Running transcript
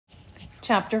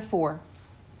Chapter 4.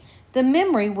 The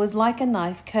memory was like a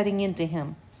knife cutting into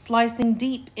him, slicing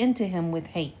deep into him with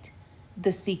hate.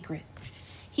 The secret.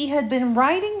 He had been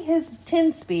riding his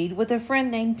 10-speed with a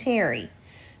friend named Terry.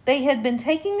 They had been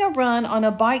taking a run on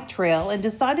a bike trail and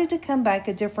decided to come back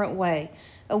a different way,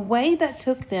 a way that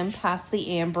took them past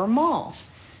the Amber Mall.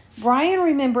 Brian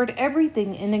remembered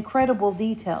everything in incredible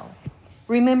detail.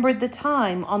 Remembered the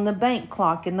time on the bank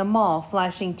clock in the mall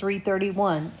flashing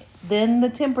 3:31, then the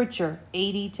temperature,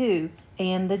 82,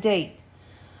 and the date.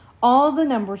 All the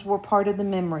numbers were part of the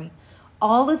memory.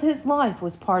 All of his life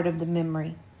was part of the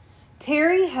memory.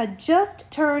 Terry had just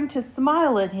turned to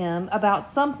smile at him about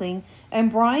something,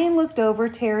 and Brian looked over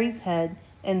Terry's head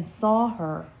and saw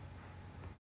her.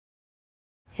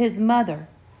 His mother.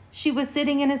 She was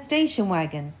sitting in a station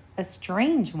wagon, a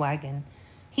strange wagon.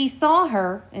 He saw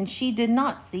her, and she did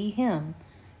not see him.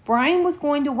 Brian was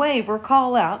going to wave or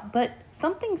call out, but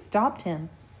something stopped him.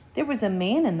 There was a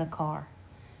man in the car.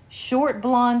 Short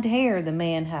blonde hair the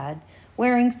man had,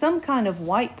 wearing some kind of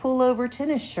white pullover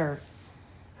tennis shirt.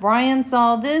 Brian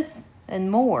saw this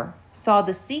and more, saw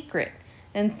the secret,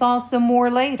 and saw some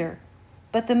more later.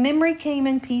 But the memory came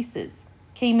in pieces,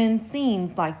 came in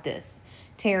scenes like this.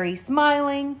 Terry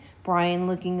smiling, Brian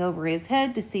looking over his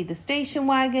head to see the station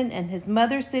wagon, and his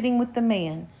mother sitting with the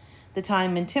man. The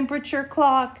time and temperature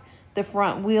clock, the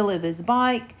front wheel of his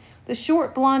bike, the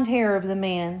short blonde hair of the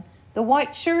man, the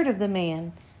white shirt of the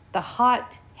man. The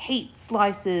hot hate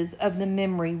slices of the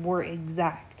memory were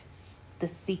exact. The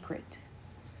secret.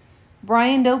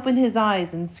 Brian opened his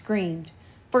eyes and screamed.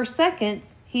 For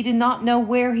seconds, he did not know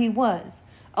where he was,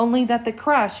 only that the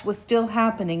crash was still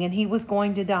happening and he was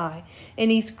going to die, and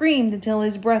he screamed until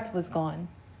his breath was gone.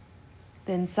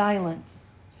 Then silence,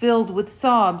 filled with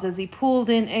sobs as he pulled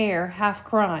in air, half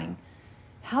crying.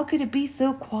 How could it be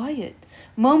so quiet?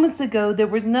 Moments ago, there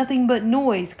was nothing but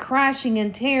noise, crashing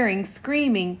and tearing,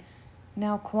 screaming.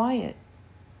 Now quiet.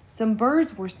 Some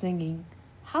birds were singing.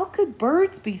 How could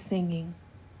birds be singing?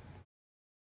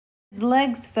 His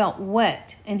legs felt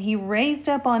wet, and he raised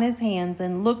up on his hands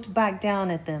and looked back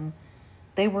down at them.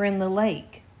 They were in the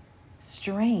lake.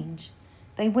 Strange.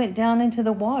 They went down into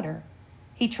the water.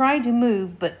 He tried to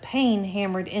move, but pain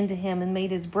hammered into him and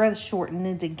made his breath shorten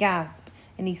into gasp,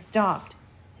 and he stopped,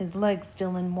 his legs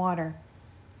still in water.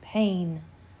 Pain.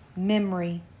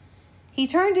 Memory. He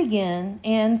turned again,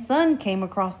 and sun came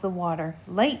across the water,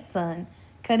 late sun,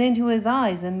 cut into his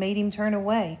eyes and made him turn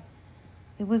away.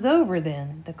 It was over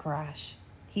then, the crash.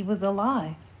 He was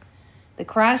alive. The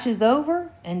crash is over,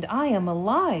 and I am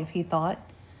alive, he thought.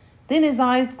 Then his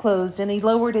eyes closed, and he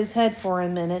lowered his head for a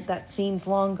minute that seemed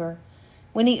longer.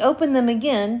 When he opened them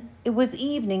again, it was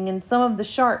evening, and some of the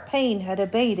sharp pain had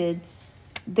abated.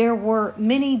 There were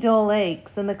many dull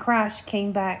aches, and the crash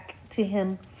came back to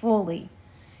him fully.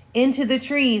 Into the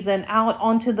trees and out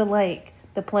onto the lake.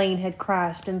 The plane had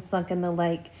crashed and sunk in the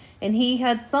lake, and he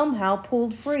had somehow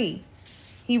pulled free.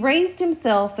 He raised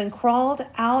himself and crawled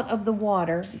out of the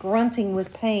water, grunting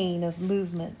with pain of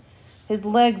movement. His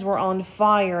legs were on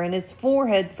fire, and his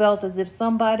forehead felt as if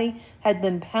somebody had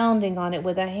been pounding on it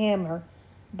with a hammer,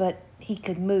 but he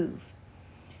could move.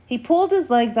 He pulled his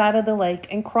legs out of the lake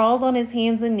and crawled on his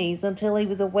hands and knees until he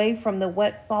was away from the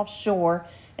wet, soft shore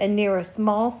and near a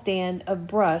small stand of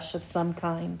brush of some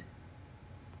kind.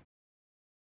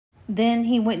 Then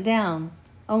he went down,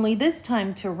 only this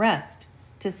time to rest,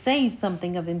 to save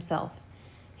something of himself.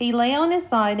 He lay on his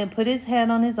side and put his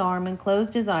head on his arm and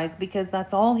closed his eyes because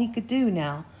that's all he could do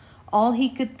now, all he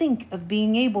could think of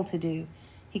being able to do.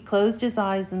 He closed his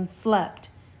eyes and slept,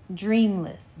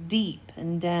 dreamless, deep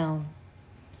and down.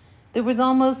 There was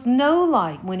almost no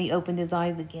light when he opened his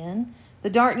eyes again. The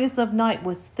darkness of night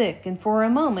was thick, and for a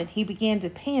moment he began to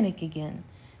panic again.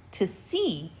 To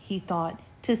see, he thought,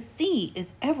 to see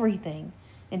is everything,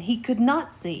 and he could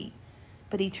not see.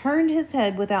 But he turned his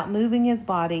head without moving his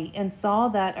body and saw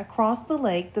that across the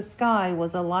lake the sky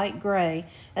was a light gray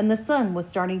and the sun was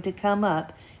starting to come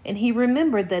up, and he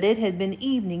remembered that it had been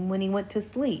evening when he went to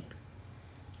sleep.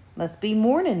 Must be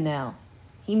morning now.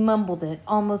 He mumbled it,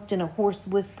 almost in a hoarse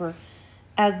whisper.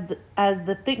 As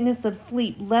the thickness of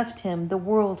sleep left him, the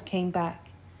world came back.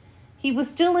 He was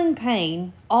still in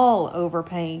pain, all over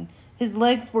pain. His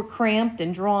legs were cramped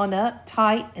and drawn up,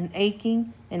 tight and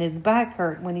aching, and his back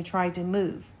hurt when he tried to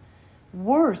move.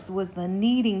 Worse was the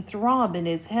kneading throb in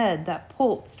his head that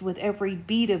pulsed with every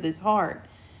beat of his heart.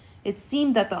 It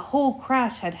seemed that the whole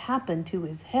crash had happened to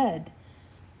his head.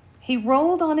 He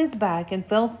rolled on his back and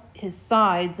felt his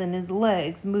sides and his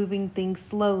legs moving things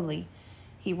slowly.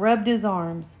 He rubbed his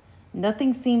arms.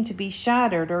 Nothing seemed to be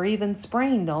shattered or even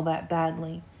sprained all that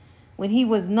badly. When he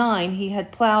was 9, he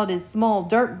had plowed his small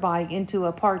dirt bike into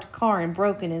a parked car and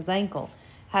broken his ankle.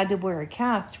 Had to wear a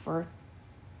cast for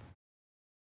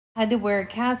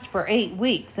 8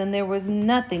 weeks, and there was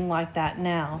nothing like that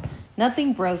now.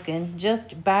 Nothing broken,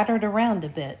 just battered around a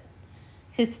bit.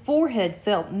 His forehead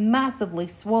felt massively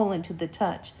swollen to the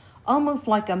touch, almost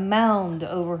like a mound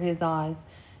over his eyes,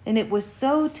 and it was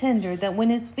so tender that when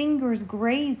his fingers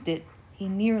grazed it, he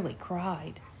nearly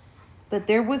cried. But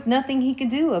there was nothing he could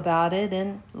do about it,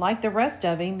 and like the rest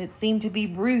of him, it seemed to be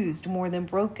bruised more than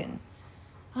broken.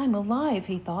 I'm alive,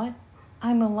 he thought.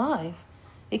 I'm alive.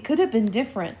 It could have been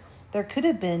different. There could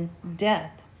have been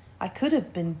death. I could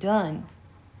have been done.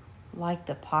 Like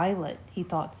the pilot, he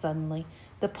thought suddenly.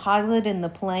 The pilot in the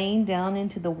plane down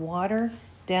into the water,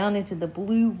 down into the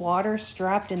blue water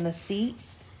strapped in the seat.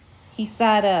 He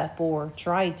sat up, or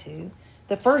tried to.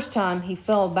 The first time he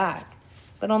fell back,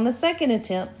 but on the second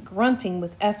attempt, grunting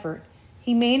with effort,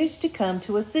 he managed to come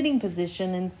to a sitting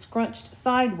position and scrunched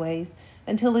sideways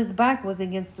until his back was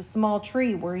against a small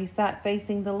tree where he sat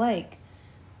facing the lake,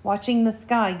 watching the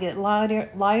sky get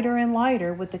lighter and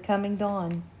lighter with the coming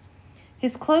dawn.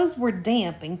 His clothes were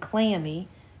damp and clammy,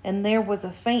 and there was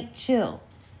a faint chill.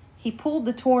 He pulled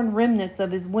the torn remnants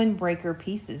of his windbreaker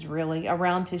pieces, really,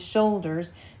 around his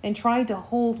shoulders and tried to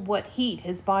hold what heat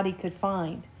his body could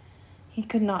find. He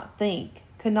could not think,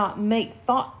 could not make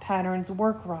thought patterns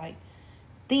work right.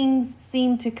 Things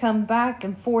seemed to come back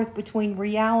and forth between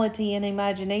reality and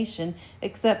imagination,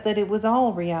 except that it was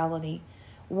all reality.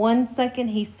 One second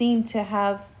he seemed to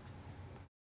have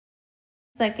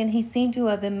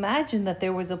imagined that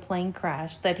there was a plane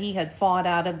crash, that he had fought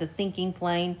out of the sinking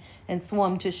plane and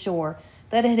swum to shore,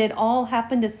 that it had all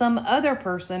happened to some other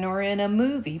person or in a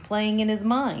movie playing in his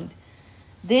mind.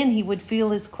 Then he would feel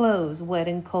his clothes wet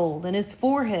and cold, and his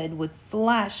forehead would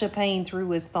slash a pain through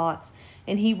his thoughts,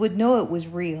 and he would know it was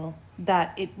real,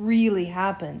 that it really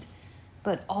happened.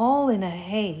 But all in a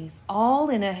haze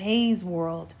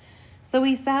world. So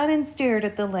he sat and stared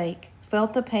at the lake,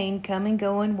 felt the pain come and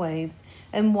go in waves,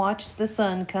 and watched the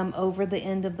sun come over the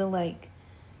end of the lake.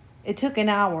 It took an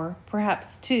hour,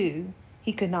 perhaps 2,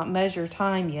 he could not measure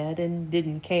time yet and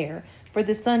didn't care, for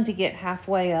the sun to get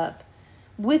halfway up.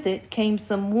 With it came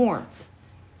some warmth,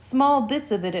 small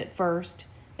bits of it at first,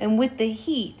 and with the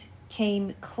heat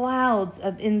came clouds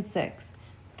of insects,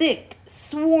 thick,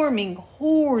 swarming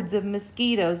hordes of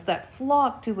mosquitoes that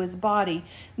flocked to his body,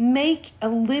 make a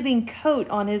living coat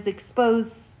on his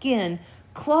exposed skin,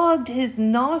 clogged his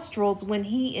nostrils when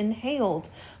he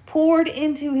inhaled, poured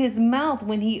into his mouth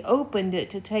when he opened it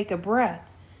to take a breath.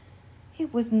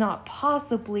 It was not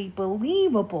possibly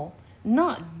believable.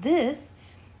 Not this.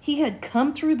 He had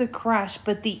come through the crash,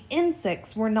 but the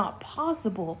insects were not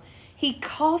possible. He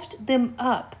coughed them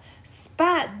up,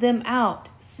 spat them out,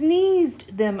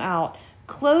 sneezed them out,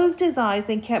 closed his eyes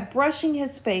and kept brushing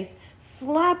his face,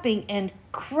 slapping and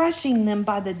crushing them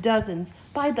by the dozens,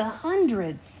 by the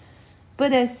hundreds.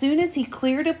 But as soon as he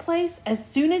cleared a place, as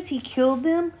soon as he killed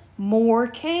them, more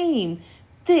came.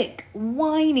 Thick,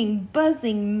 whining,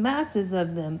 buzzing masses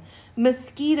of them.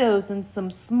 Mosquitoes and some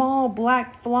small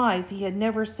black flies he had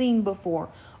never seen before,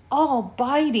 all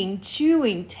biting,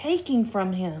 chewing, taking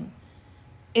from him.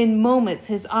 In moments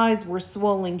his eyes were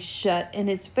swollen shut and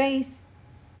his face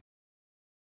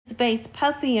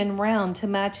puffy and round to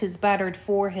match his battered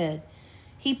forehead.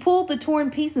 He pulled the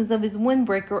torn pieces of his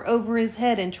windbreaker over his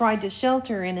head and tried to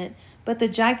shelter in it, but the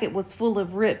jacket was full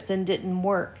of rips and didn't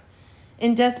work.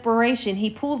 In desperation,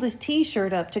 he pulled his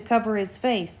t-shirt up to cover his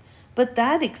face, but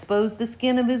that exposed the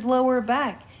skin of his lower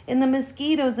back, and the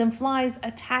mosquitoes and flies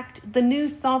attacked the new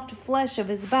soft flesh of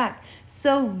his back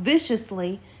so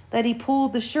viciously that he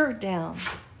pulled the shirt down.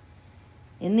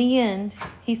 In the end,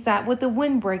 he sat with the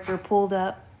windbreaker pulled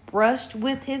up, brushed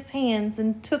with his hands,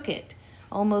 and took it,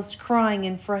 almost crying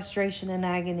in frustration and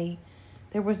agony.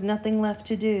 There was nothing left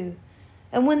to do.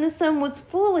 And when the sun was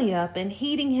fully up and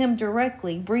heating him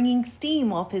directly, bringing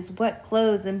steam off his wet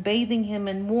clothes and bathing him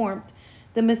in warmth,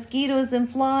 the mosquitoes and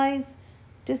flies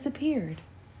disappeared,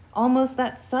 almost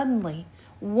that suddenly.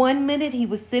 One minute he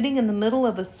was sitting in the middle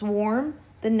of a swarm,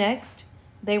 the next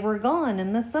they were gone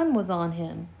and the sun was on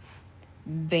him.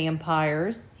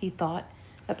 Vampires, he thought.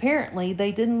 Apparently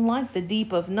they didn't like the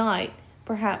deep of night,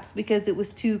 perhaps because it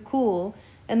was too cool,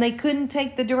 and they couldn't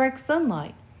take the direct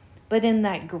sunlight. But in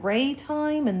that gray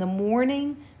time in the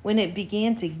morning, when it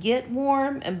began to get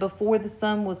warm and before the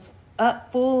sun was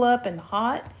full up and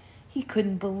hot, he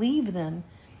couldn't believe them.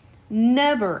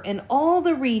 Never in all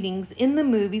the readings in the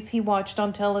movies he watched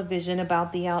on television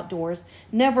about the outdoors,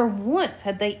 never once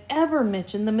had they ever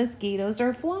mentioned the mosquitoes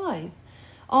or flies.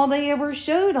 All they ever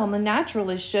showed on the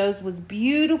naturalist shows was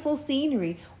beautiful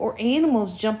scenery or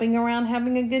animals jumping around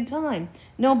having a good time.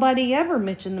 Nobody ever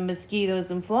mentioned the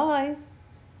mosquitoes and flies.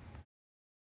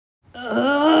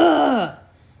 Ugh!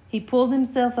 He pulled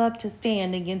himself up to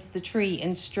stand against the tree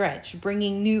and stretch,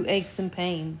 bringing new aches and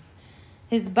pains.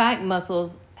 His back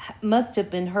muscles must have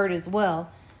been hurt as well.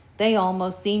 They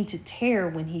almost seemed to tear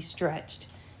when he stretched.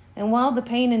 And while the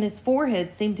pain in his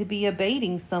forehead seemed to be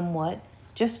abating somewhat,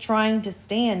 just trying to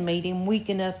stand made him weak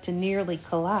enough to nearly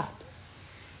collapse.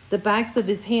 The backs of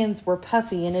his hands were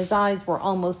puffy and his eyes were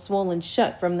almost swollen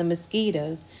shut from the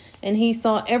mosquitoes, and he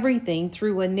saw everything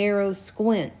through a narrow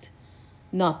squint.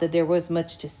 Not that there was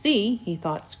much to see, he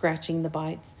thought, scratching the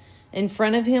bites. In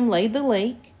front of him lay the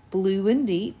lake, blue and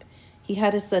deep. He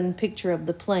had a sudden picture of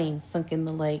the plane sunk in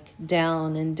the lake,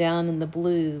 down and down in the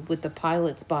blue, with the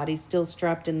pilot's body still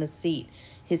strapped in the seat,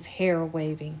 his hair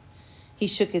waving. He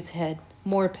shook his head.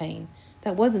 More pain.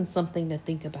 That wasn't something to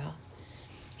think about.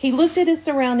 He looked at his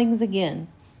surroundings again.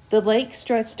 The lake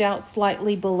stretched out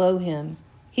slightly below him.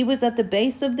 He was at the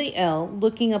base of the L,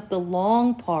 looking up the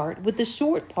long part with the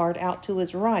short part out to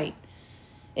his right.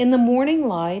 In the morning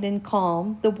light and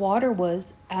calm, the water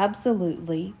was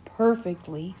absolutely,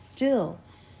 perfectly still.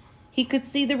 He could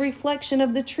see the reflection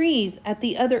of the trees at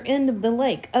the other end of the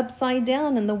lake. Upside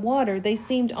down in the water, they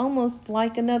seemed almost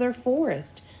like another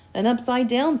forest, an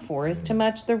upside-down forest to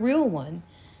match the real one.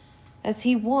 As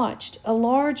he watched, a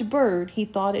large bird, he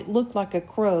thought it looked like a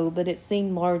crow, but it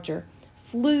seemed larger,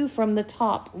 flew from the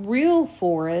top real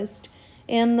forest,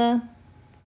 and the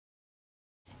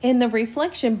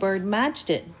reflection bird matched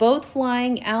it, both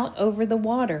flying out over the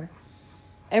water.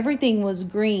 Everything was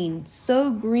green,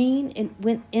 so green it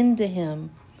went into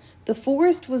him. The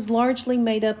forest was largely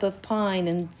made up of pine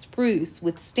and spruce,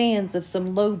 with stands of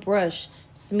some low brush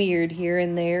smeared here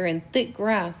and there, and thick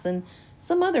grass and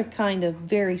some other kind of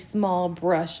very small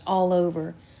brush all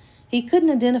over. He couldn't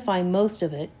identify most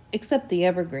of it, except the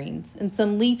evergreens, and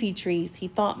some leafy trees he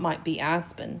thought might be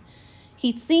aspen.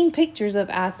 He'd seen pictures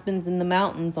of aspens in the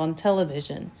mountains on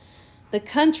television. The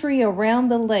country around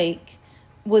the lake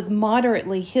was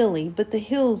moderately hilly, but the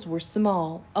hills were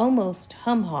small, almost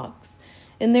hummocks,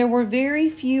 and there were very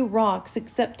few rocks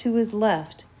except to his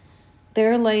left.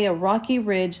 There lay a rocky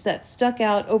ridge that stuck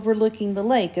out overlooking the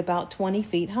lake about 20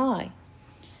 feet high.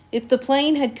 If the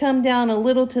plane had come down a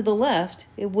little to the left,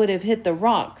 it would have hit the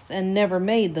rocks and never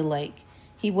made the lake.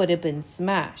 He would have been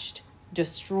smashed,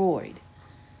 destroyed.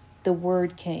 The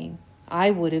word came.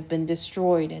 I would have been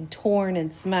destroyed and torn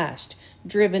and smashed,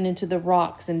 driven into the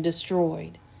rocks and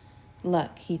destroyed.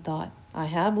 Luck, he thought. I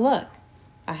have luck.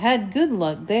 I had good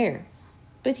luck there.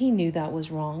 But he knew that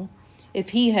was wrong.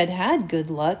 If he had had good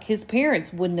luck, his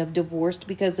parents wouldn't have divorced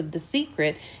because of the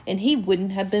secret, and he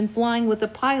wouldn't have been flying with a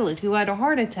pilot who had a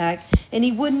heart attack, and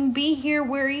he wouldn't be here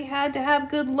where he had to have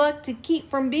good luck to keep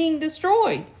from being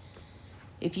destroyed.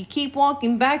 If you keep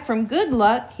walking back from good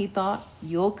luck, he thought,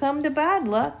 you'll come to bad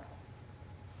luck.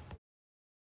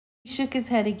 He shook his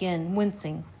head again,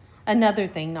 wincing. Another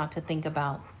thing not to think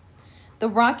about. The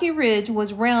rocky ridge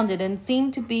was rounded and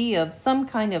seemed to be of some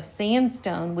kind of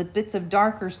sandstone with bits of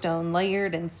darker stone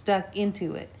layered and stuck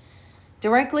into it.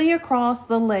 Directly across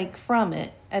the lake from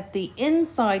it, at the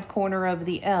inside corner of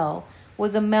the L,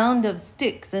 was a mound of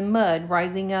sticks and mud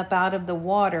rising up out of the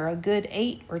water a good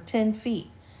 8 or 10 feet.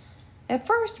 At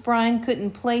first, Brian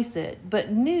couldn't place it,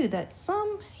 but knew that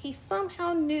he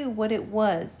somehow knew what it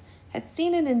was, had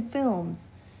seen it in films.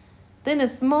 Then a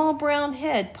small brown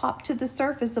head popped to the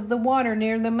surface of the water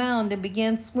near the mound and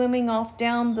began swimming off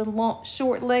down the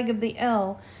short leg of the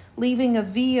L, leaving a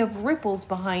V of ripples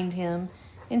behind him,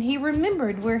 and he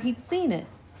remembered where he'd seen it.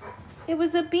 It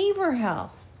was a beaver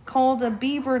house, called a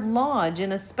beaver lodge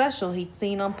in a special he'd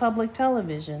seen on public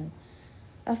television.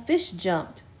 A fish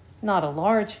jumped, not a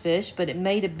large fish, but it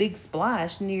made a big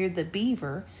splash near the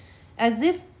beaver, as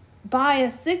if by a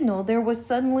signal. There was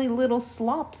suddenly little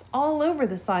slops all over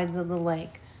the sides of the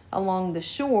lake, along the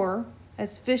shore,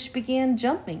 as fish began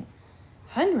jumping.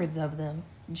 Hundreds of them,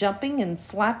 jumping and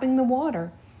slapping the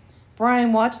water.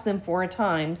 Brian watched them for a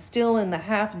time, still in the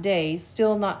half-daze,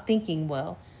 still not thinking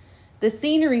well. The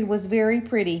scenery was very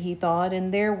pretty, he thought,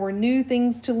 and there were new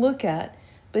things to look at,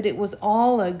 but it was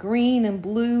all a green and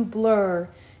blue blur,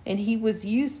 and he was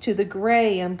used to the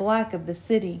gray and black of the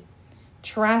city.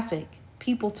 Traffic,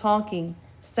 people talking,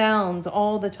 sounds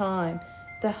all the time,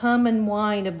 the hum and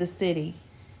whine of the city.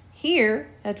 Here,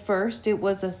 at first, it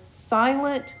was a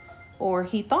silent, or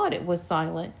he thought it was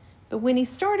silent, but when he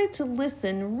started to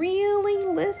listen, really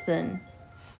listen,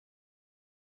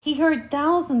 he heard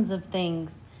thousands of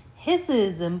things,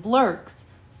 hisses and blurks,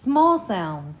 Small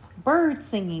sounds, birds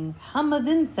singing, hum of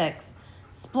insects,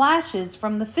 splashes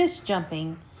from the fish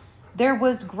jumping. There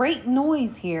was great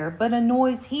noise here, but a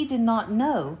noise he did not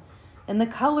know, and the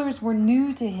colors were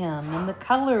new to him, and the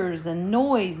colors and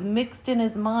noise mixed in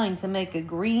his mind to make a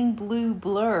green-blue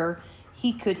blur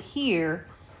he could hear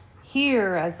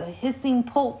as a hissing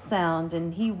pulse sound,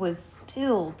 and he was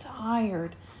still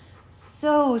tired,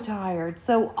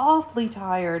 so awfully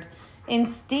tired, and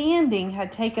standing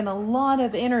had taken a lot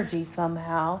of energy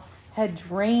somehow, had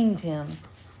drained him.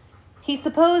 He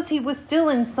supposed he was still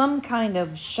in some kind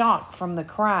of shock from the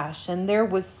crash, and there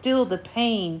was still the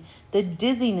pain, the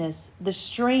dizziness, the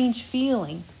strange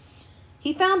feeling.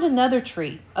 He found another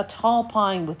tree, a tall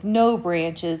pine with no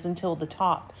branches until the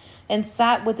top, and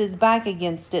sat with his back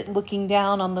against it, looking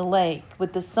down on the lake,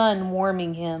 with the sun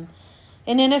warming him.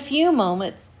 And in a few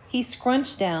moments, he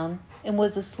scrunched down and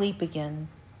was asleep again.